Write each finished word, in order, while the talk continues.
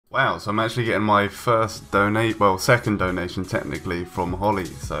Wow, so I'm actually getting my first second donation technically from Holly.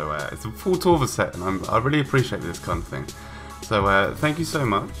 So it's a full Torva set, and I really appreciate this kind of thing. So thank you so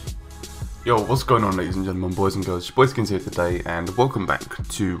much. Yo, what's going on, ladies and gentlemen, boys and girls? Your boy Skins here today, and welcome back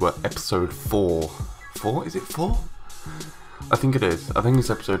to episode 4. 4? Is it 4? I think it is. I think it's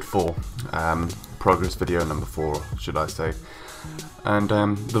episode 4. Progress video number 4, should I say. And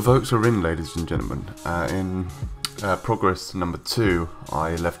the votes are in, ladies and gentlemen. In progress number 2,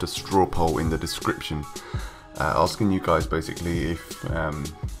 I left a straw poll in the description asking you guys basically if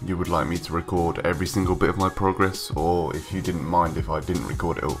you would like me to record every single bit of my progress, or if you didn't mind if I didn't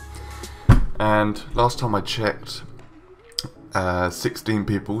record it all. And last time I checked, 16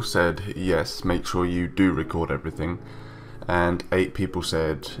 people said yes, make sure you do record everything, and 8 people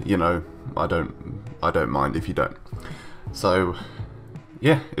said, you know, I don't mind if you don't. So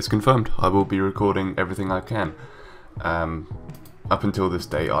yeah, it's confirmed. I will be recording everything I can. Up until this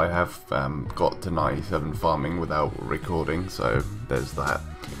date, I have got to 97 farming without recording, so there's that.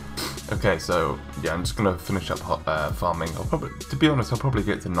 Okay, so yeah, I'm just gonna finish up farming. To be honest, I'll probably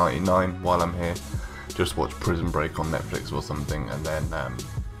get to 99 while I'm here. Just watch Prison Break on Netflix or something, and then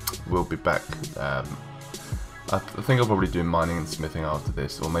we'll be back. I think I'll probably do mining and smithing after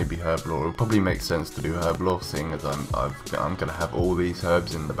this, or maybe herb lore. It'll probably make sense to do herb lore, seeing as I'm gonna have all these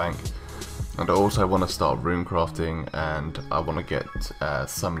herbs in the bank. And I also want to start rune crafting, and I want to get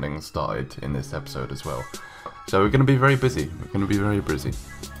summoning started in this episode as well. So we're going to be very busy. We're going to be very busy.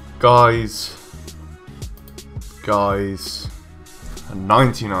 Guys,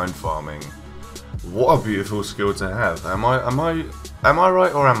 99 farming. What a beautiful skill to have. Am I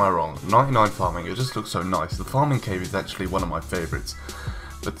right or am I wrong? 99 farming. It just looks so nice. The farming cave is actually one of my favorites.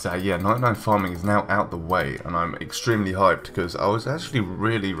 But yeah, 99 farming is now out the way, and I'm extremely hyped because I was actually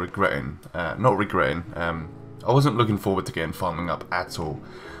really I wasn't looking forward to getting farming up at all.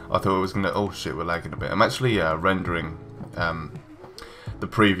 I thought it was gonna, oh shit, we're lagging a bit. I'm actually rendering the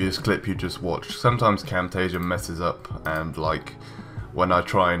previous clip you just watched. Sometimes Camtasia messes up, and like when I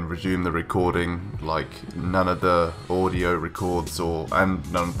try and resume the recording, like none of the audio records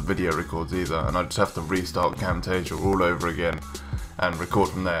and none of the video records either, and I just have to restart Camtasia all over again and record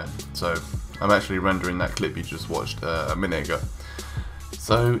from there. So I'm actually rendering that clip you just watched a minute ago.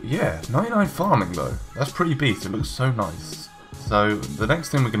 So yeah, 99 farming though, that's pretty beast. It looks so nice. So the next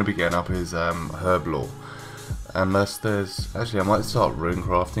thing we're going to be getting up is herb lore. Unless there's, actually I might start rune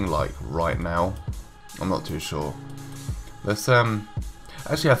crafting like right now. I'm not too sure. Let's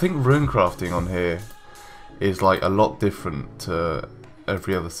actually I think rune crafting on here is like a lot different to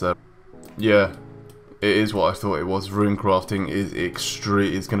every other server. Yeah, it is what I thought it was. Rune crafting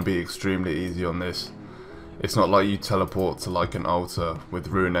is going to be extremely easy on this. It's not like you teleport to like an altar with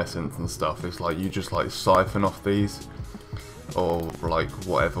rune essence and stuff. It's like you just like siphon off these, or like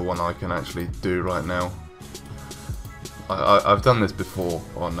whatever one I can actually do right now. I've done this before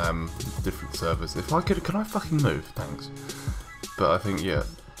on different servers. If I could, can I fucking move? Thanks. But I think, yeah.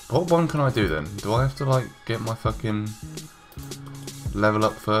 What one can I do then? Do I have to like get my fucking level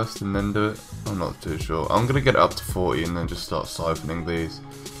up first and then do it? I'm not too sure. I'm gonna get it up to 40 and then just start siphoning these.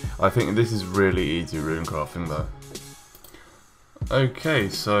 I think this is really easy rune crafting though. Okay,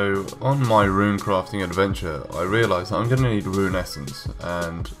 so on my rune crafting adventure, I realised that I'm gonna need rune essence,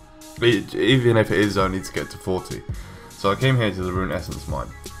 and even if it is only to get to 40. So I came here to the rune essence mine,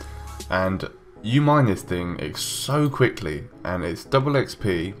 and you mine this thing so quickly, and it's double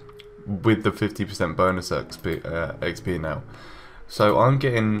XP with the 50% bonus XP now. So I'm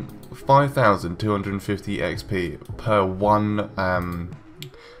getting 5,250 XP per one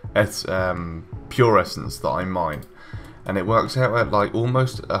pure essence that I mine, and it works out at like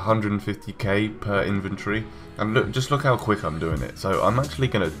almost 150k per inventory. And look, just look how quick I'm doing it. So I'm actually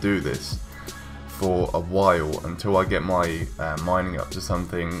gonna do this for a while until I get my mining up to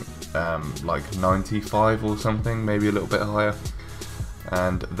something like 95 or something, maybe a little bit higher.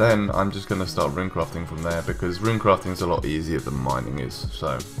 And then I'm just going to start rune crafting from there, because rune crafting is a lot easier than mining is. So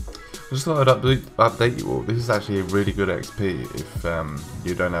I just thought I'd update you all. This is actually a really good XP if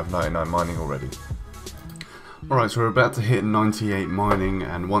you don't have 99 mining already. Alright, so we're about to hit 98 mining,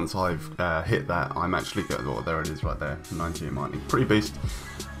 and once I've hit that, I'm actually going to, oh, there it is right there, 98 mining. Pretty beast.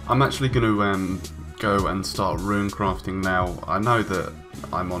 I'm actually going to go and start rune crafting now. I know that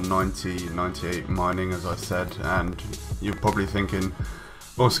I'm on 98 mining, as I said, and you're probably thinking,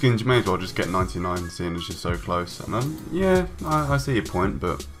 well, Skins, you may as well just get 99, seeing as you're so close. And yeah, I see your point,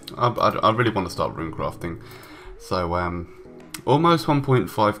 but I really want to start rune crafting. So almost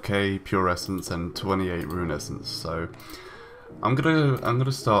 1.5k pure essence and 28 rune essence. So I'm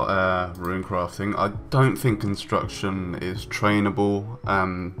gonna start rune crafting. I don't think construction is trainable.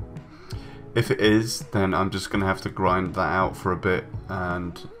 If it is, then I'm just gonna have to grind that out for a bit,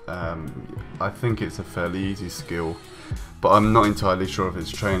 and I think it's a fairly easy skill, but I'm not entirely sure if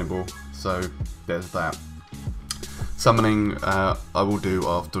it's trainable. So there's that. Summoning I will do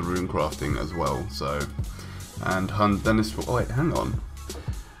after rune crafting as well. So and hunt. Then it's oh wait, hang on.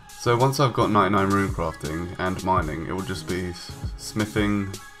 So once I've got 99 rune crafting and mining, it will just be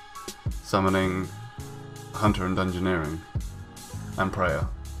smithing, summoning, hunter and dungeoneering, and prayer.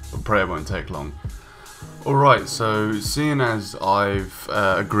 But prayer won't take long. Alright, so seeing as I've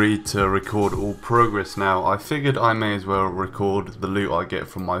agreed to record all progress now, I figured I may as well record the loot I get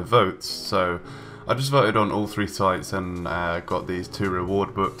from my votes. So I just voted on all 3 sites and got these 2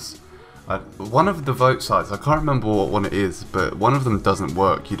 reward books. One of the vote sites, I can't remember what one it is, but one of them doesn't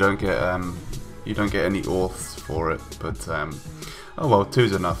work. You don't get any auths for it. But oh well,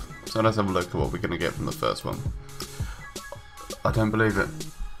 2's enough. So let's have a look at what we're gonna get from the first one. I don't believe it.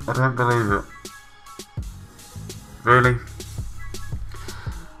 I don't believe it. Really?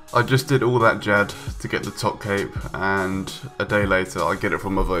 I just did all that jad to get the top cape, and a day later I get it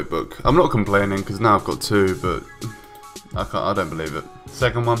from a vote book. I'm not complaining because now I've got 2, but I don't believe it.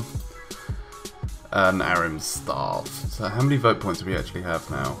 Second one. An Arim's staff. So how many vote points do we actually have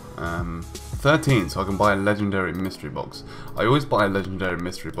now? 13, so I can buy a legendary mystery box. I always buy a legendary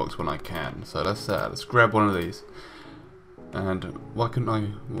mystery box when I can. So let's grab one of these. And why couldn't I?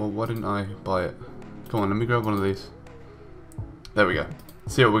 Well, why didn't I buy it? Come on, let me grab one of these. There we go.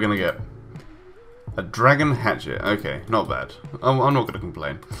 See what we're gonna get. A dragon hatchet. Okay, not bad. I'm not gonna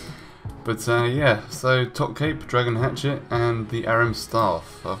complain. But yeah, so top cape, dragon hatchet, and the Arim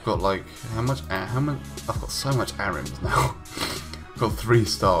staff. I've got like how much? I've got so much Arims now. I've got 3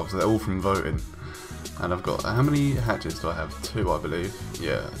 staffs. They're all from voting, and I've got how many hatchets do I have? 2, I believe.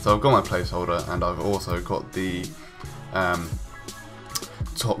 Yeah. So I've got my placeholder, and I've also got the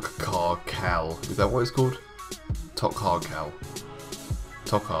Tokar Cal. Is that what it's called? Tokar Cal.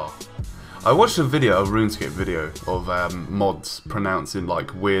 Tokar. I watched a video, a RuneScape video, of mods pronouncing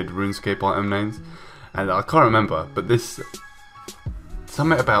like weird RuneScape item names, and I can't remember, but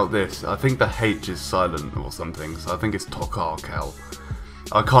something about this, I think the H is silent or something, so I think it's Tokar Cal.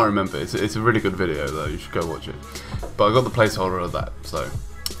 I can't remember, it's a really good video though, you should go watch it. But I got the placeholder of that, so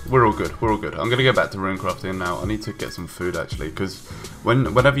we're all good, we're all good. I'm going to go back to rune crafting now. I need to get some food actually, because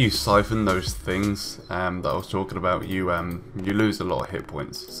whenever you siphon those things that I was talking about, you lose a lot of hit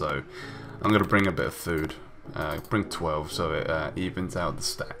points, so I'm going to bring a bit of food, bring 12 so it evens out the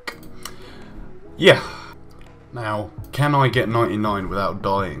stack. Yeah, now can I get 99 without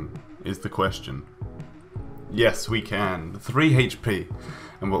dying is the question. Yes we can, 3 HP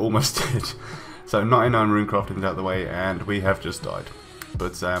and we're almost dead. So 99 rune crafting out the way and we have just died.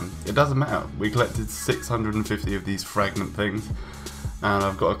 But it doesn't matter, we collected 650 of these fragment things. And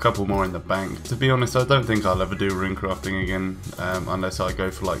I've got a couple more in the bank. To be honest, I don't think I'll ever do rune crafting again, unless I go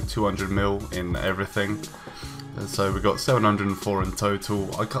for like 200 mil in everything. So we got 704 in total.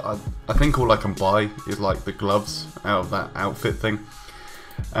 I think all I can buy is like the gloves out of that outfit thing.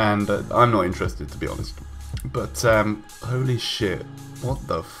 And I'm not interested, to be honest. But holy shit, what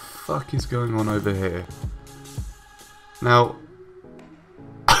the fuck is going on over here? Now,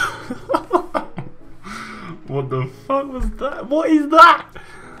 what the fuck was that? What is that?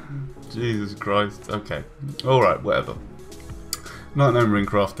 Jesus Christ. Okay. Alright, whatever. 99 rune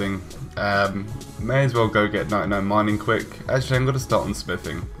crafting. May as well go get 99 mining quick. Actually, I'm going to start on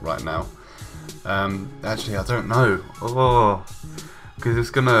smithing right now. Actually, I don't know. Oh, because it's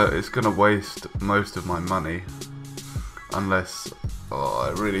gonna waste most of my money. Unless, oh,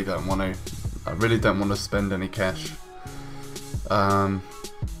 I really don't want to. I really don't want to spend any cash. I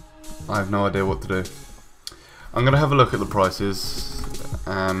have no idea what to do. I'm going to have a look at the prices,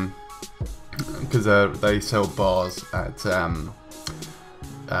 because they sell bars at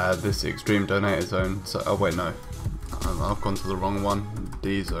this extreme donator zone. So, oh wait, no, I've gone to the wrong one.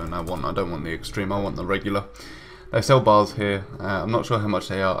 D zone. I don't want the extreme. I want the regular. They sell bars here. I'm not sure how much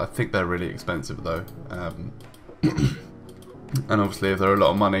they are. I think they're really expensive though. And obviously, if they're a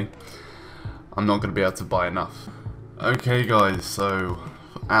lot of money, I'm not going to be able to buy enough. Okay, guys. So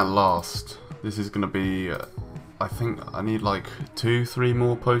at last, this is going to be. I think I need like 2-3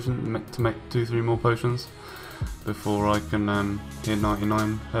 more potions to make 2-3 more potions before I can hit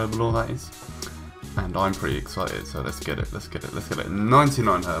 99 herblore, that is. And I'm pretty excited, so let's get it, let's get it, let's get it.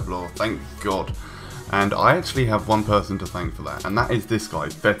 99 herblore, thank God. And I actually have one person to thank for that, and that is this guy,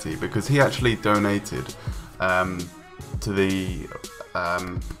 Betty, because he actually donated to the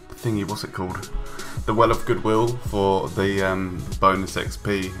thingy, what's it called? the Well of Goodwill for the bonus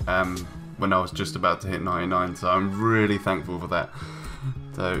XP when I was just about to hit 99, so I'm really thankful for that.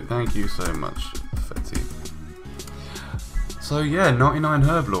 So thank you so much, Fetty. So yeah, 99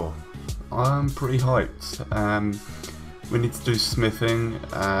 Herblore. I'm pretty hyped. We need to do smithing,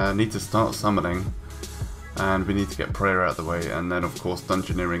 need to start summoning, and we need to get prayer out of the way, and then of course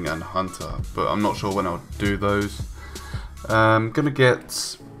dungeoneering and hunter, but I'm not sure when I'll do those. Gonna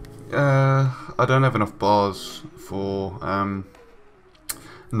get I don't have enough bars for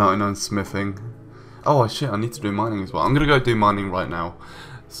 99 smithing. Oh shit, I need to do mining as well. I'm gonna go do mining right now.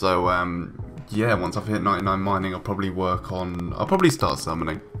 So yeah, once I've hit 99 mining, I'll probably start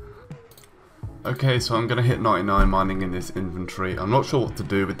summoning. Okay, so I'm gonna hit 99 mining in this inventory. I'm not sure what to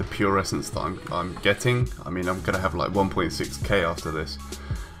do with the pure essence that I'm getting. I mean, I'm gonna have like 1.6k after this,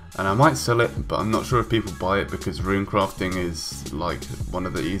 and I might sell it, but I'm not sure if people buy it because rune crafting is like one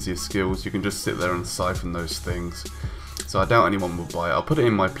of the easiest skills. You can just sit there and siphon those things. So I doubt anyone will buy it. I'll put it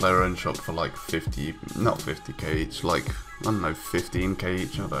in my player owned shop for like 50k each, like I don't know, 15k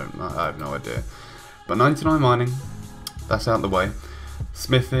each. I have no idea. But 99 mining, that's out the way.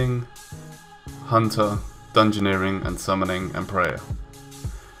 Smithing, hunter, dungeoneering, and summoning, and prayer.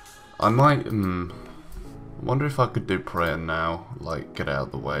 I might, wonder if I could do prayer now, like get out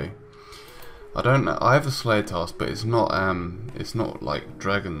of the way. I don't know. I have a slayer task, but it's not like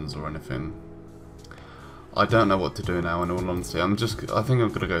dragons or anything. I don't know what to do now. In all honesty, I think I'm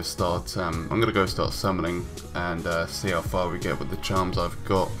gonna go start. Summoning and see how far we get with the charms I've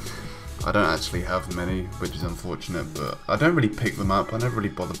got. I don't actually have many, which is unfortunate, but I don't really pick them up. I never really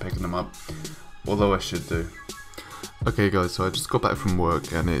bother picking them up, although I should do. Okay guys, so I just got back from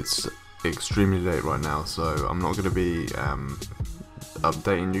work and it's extremely late right now, so I'm not going to be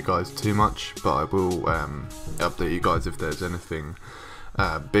updating you guys too much, but I will update you guys if there's anything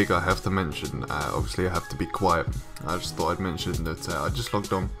big I have to mention. Obviously I have to be quiet. I just thought I'd mention that I just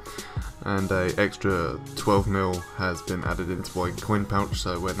logged on and a extra 12 mil has been added into my coin pouch,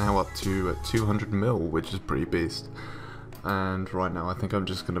 so we're now up to 200 mil, which is pretty beast. And right now I think I'm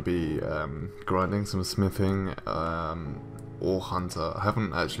just going to be grinding some smithing or hunter. I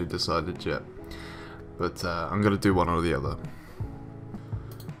haven't actually decided yet, but I'm going to do one or the other.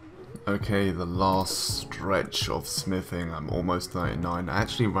 Okay, the last stretch of smithing. I'm almost 99. I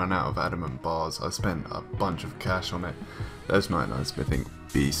actually ran out of adamant bars. I spent a bunch of cash on it. There's 99 smithing,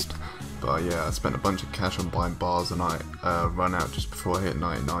 beast. But yeah, I spent a bunch of cash on buying bars and I ran out just before I hit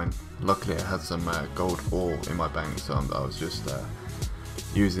 99. Luckily I had some gold ore in my bank, so I was just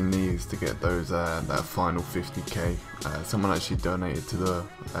using these to get those that final 50k. Someone actually donated to the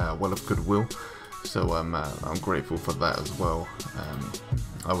Well of Goodwill, so I'm grateful for that as well.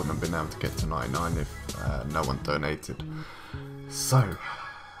 I wouldn't have been able to get to 99 if no one donated. So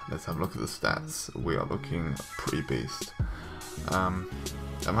let's have a look at the stats. We are looking pretty beast. I'm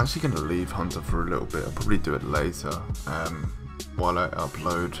actually going to leave Hunter for a little bit. I'll probably do it later while I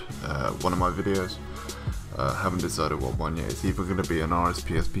upload one of my videos. Haven't decided what one yet. It's either going to be an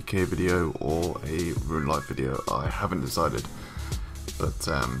RSPS PK video or a RuneLive video. I haven't decided, but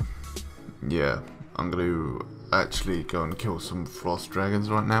yeah, I'm going to actually go and kill some frost dragons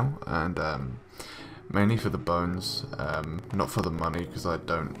right now, and mainly for the bones, not for the money because I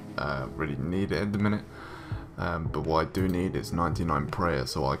don't really need it at the minute. But what I do need is 99 prayer,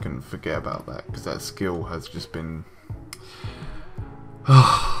 so I can forget about that, because that skill has just been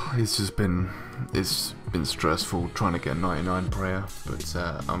it's been stressful trying to get 99 prayer, but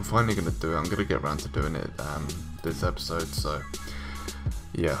I'm finally going to do it. I'm going to get around to doing it this episode, so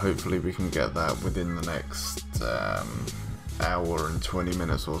yeah, hopefully we can get that within the next hour and 20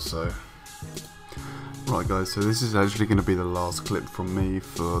 minutes or so. Right guys, so this is actually going to be the last clip from me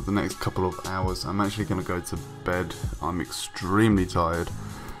for the next couple of hours. I'm actually going to go to bed. I'm extremely tired.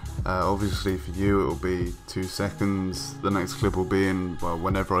 Obviously for you it will be 2 seconds, the next clip will be in, well,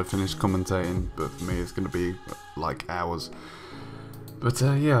 whenever I finish commentating, but for me it's going to be like hours. But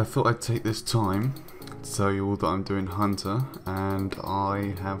yeah, I thought I'd take this time to tell you all that I'm doing Hunter, and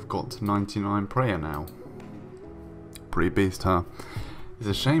I have got 99 prayer now. Pretty beast, huh? It's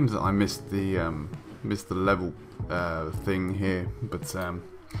a shame that I missed the level thing here, but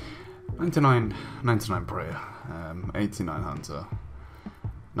 99 prayer, 89 hunter,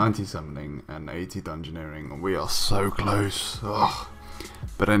 90 summoning, and 80 dungeoneering. We are so close. Ugh.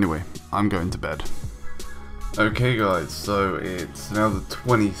 But anyway, I'm going to bed. Okay guys, so it's now the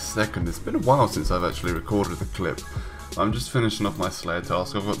 22nd. It's been a while since I've actually recorded the clip. I'm just finishing off my Slayer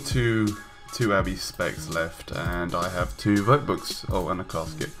task. I've got two Abbey specs left, and I have 2 vote books. Oh, and a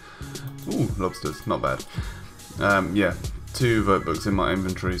casket. Ooh, lobsters, not bad. Yeah, 2 vote books in my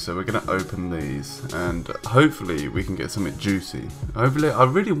inventory, so we're going to open these, and hopefully we can get something juicy. Hopefully, I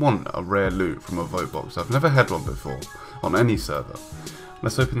really want a rare loot from a vote box. I've never had one before, on any server.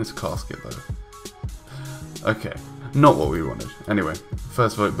 Let's open this casket though. Okay, not what we wanted. Anyway,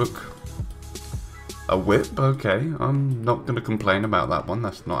 first vote book. A whip, okay, I'm not going to complain about that one,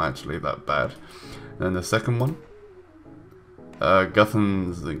 that's not actually that bad. Then the second one.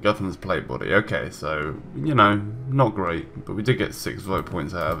 Guthan's plate body. Okay, so, you know, not great, but we did get 6 vote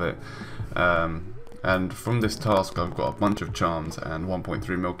points out of it. And from this task I've got a bunch of charms and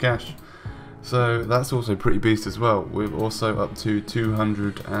 1.3 mil cash. So that's also pretty beast as well. We're also up to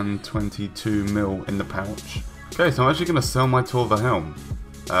 222 mil in the pouch. Okay, so I'm actually going to sell my Torva helm.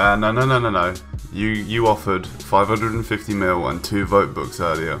 No. You offered 550 mil and 2 vote books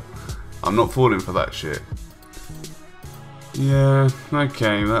earlier. I'm not falling for that shit. Yeah,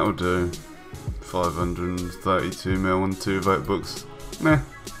 okay, that'll do. 532 mil and 2 vote books. Meh.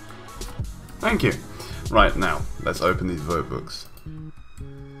 Thank you. Right, now, let's open these vote books.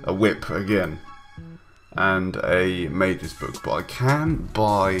 A whip again. And a mage's book, but I can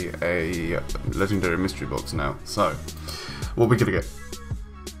buy a legendary mystery box now. So, what are we gonna get?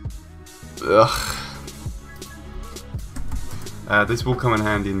 Ugh. This will come in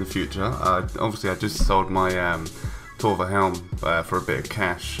handy in the future. Obviously, I just sold my Torva helm for a bit of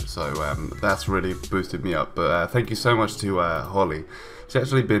cash, so that's really boosted me up. But thank you so much to Holly. She's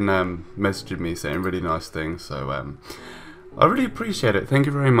actually been messaging me saying really nice things, so I really appreciate it. Thank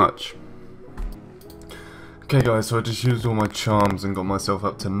you very much. Okay guys, so I just used all my charms and got myself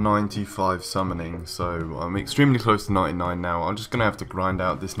up to 95 summoning, so I'm extremely close to 99 now. I'm just going to have to grind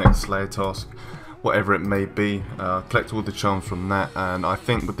out this next Slayer task, whatever it may be, collect all the charms from that, and I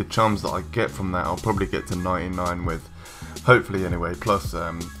think with the charms that I get from that I'll probably get to 99 with, hopefully anyway, plus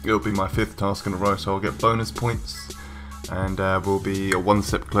it'll be my 5th task in a row, so I'll get bonus points, and we'll be one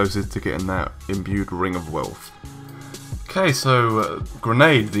step closer to getting that imbued Ring of Wealth. Okay, so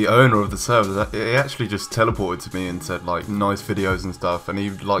Grenade, the owner of the server, he actually just teleported to me and said like nice videos and stuff, and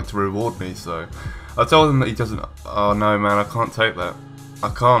he'd like to reward me. So I told him that he doesn't. Oh no, man, I can't take that. I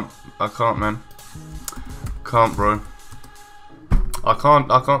can't, man. Can't, bro. I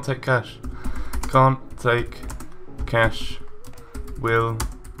can't take cash. Can't take cash. Will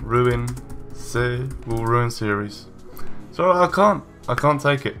ruin series. So I can't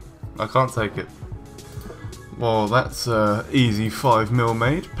take it. I can't take it. Well, that's easy 5 mil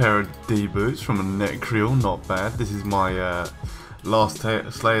made. Pair of D boots from a Necreal, not bad. This is my last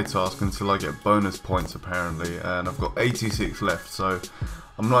Slayer task until I get bonus points apparently, and I've got 86 left, so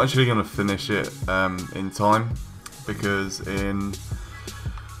I'm not actually going to finish it in time, because in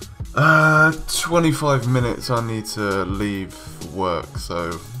 25 minutes I need to leave work,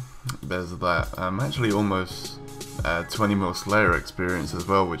 so there's that. I'm actually almost 20 mil Slayer experience as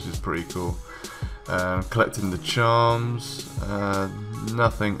well, which is pretty cool. Collecting the charms,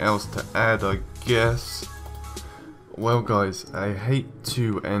 nothing else to add, I guess. Well guys, I hate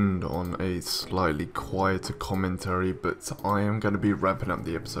to end on a slightly quieter commentary, but I am going to be wrapping up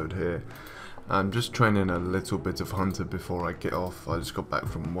the episode here. I'm just training a little bit of Hunter before I get off. I just got back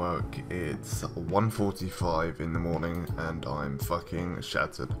from work. It's 1:45 in the morning and I'm fucking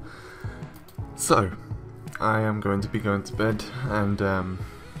shattered. So, I am going to be going to bed, and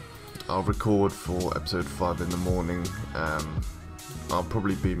I'll record for episode 5 in the morning. I'll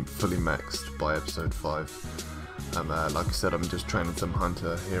probably be fully maxed by episode 5. Like I said, I'm just training some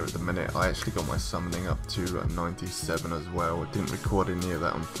Hunter here at the minute. I actually got my summoning up to 97 as well. I didn't record any of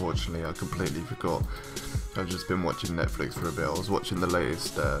that, unfortunately. I completely forgot. I've just been watching Netflix for a bit. I was watching the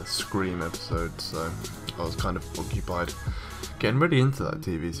latest Scream episode, so I was kind of occupied getting really into that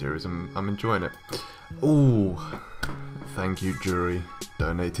TV series. I'm enjoying it. Ooh, thank you, Jury.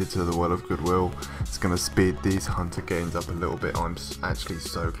 Donated to the Well of Goodwill. It's going to speed these Hunter gains up a little bit. I'm actually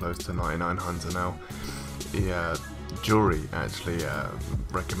so close to 99 Hunter now. Yeah, Jury actually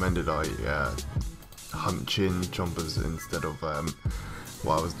recommended I hunt chin chompers instead of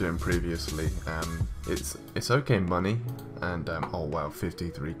what I was doing previously. It's okay money, and oh wow,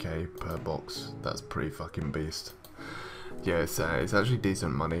 53k per box. That's pretty fucking beast. Yeah, it's actually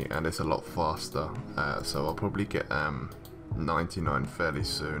decent money, and it's a lot faster. So I'll probably get 99 fairly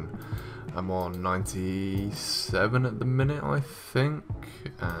soon. I'm on 97 at the minute, I think,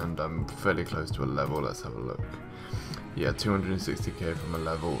 and I'm fairly close to a level. Let's have a look. Yeah, 260k from a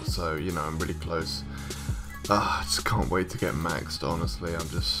level, so you know, I'm really close. I just can't wait to get maxed, honestly. I'm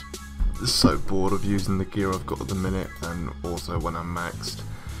just so bored of using the gear I've got at the minute, and also when I'm maxed.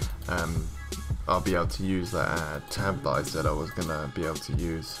 I'll be able to use that tab that I said I was gonna be able to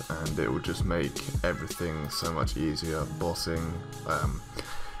use, and it will just make everything so much easier. Bossing,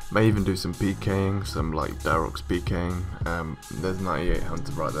 may even do some PKing, some like Darox PKing. There's 98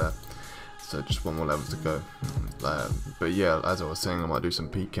 hunter right there, so just one more level to go. But yeah, as I was saying, I might do some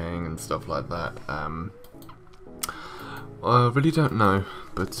PKing and stuff like that. I really don't know,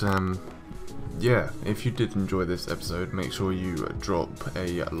 but yeah, if you did enjoy this episode, make sure you drop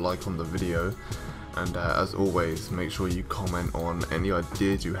a like on the video, and as always, make sure you comment on any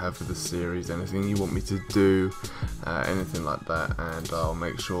ideas you have for the series, anything you want me to do, anything like that, and I'll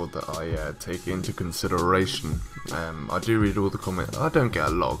make sure that I take it into consideration. I do read all the comments. I don't get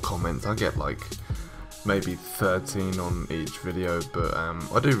a lot of comments, I get like maybe 13 on each video, but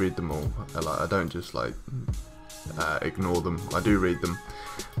I do read them all. I don't just like ignore them. I do read them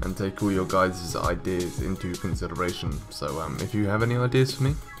and take all your guys' ideas into consideration. So if you have any ideas for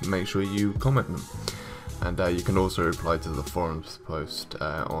me, make sure you comment them, and you can also reply to the forums post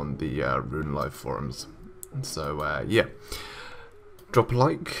on the RuneLive forums. So yeah, drop a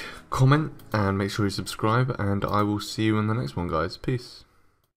like, comment, and make sure you subscribe, and I will see you in the next one, guys. Peace.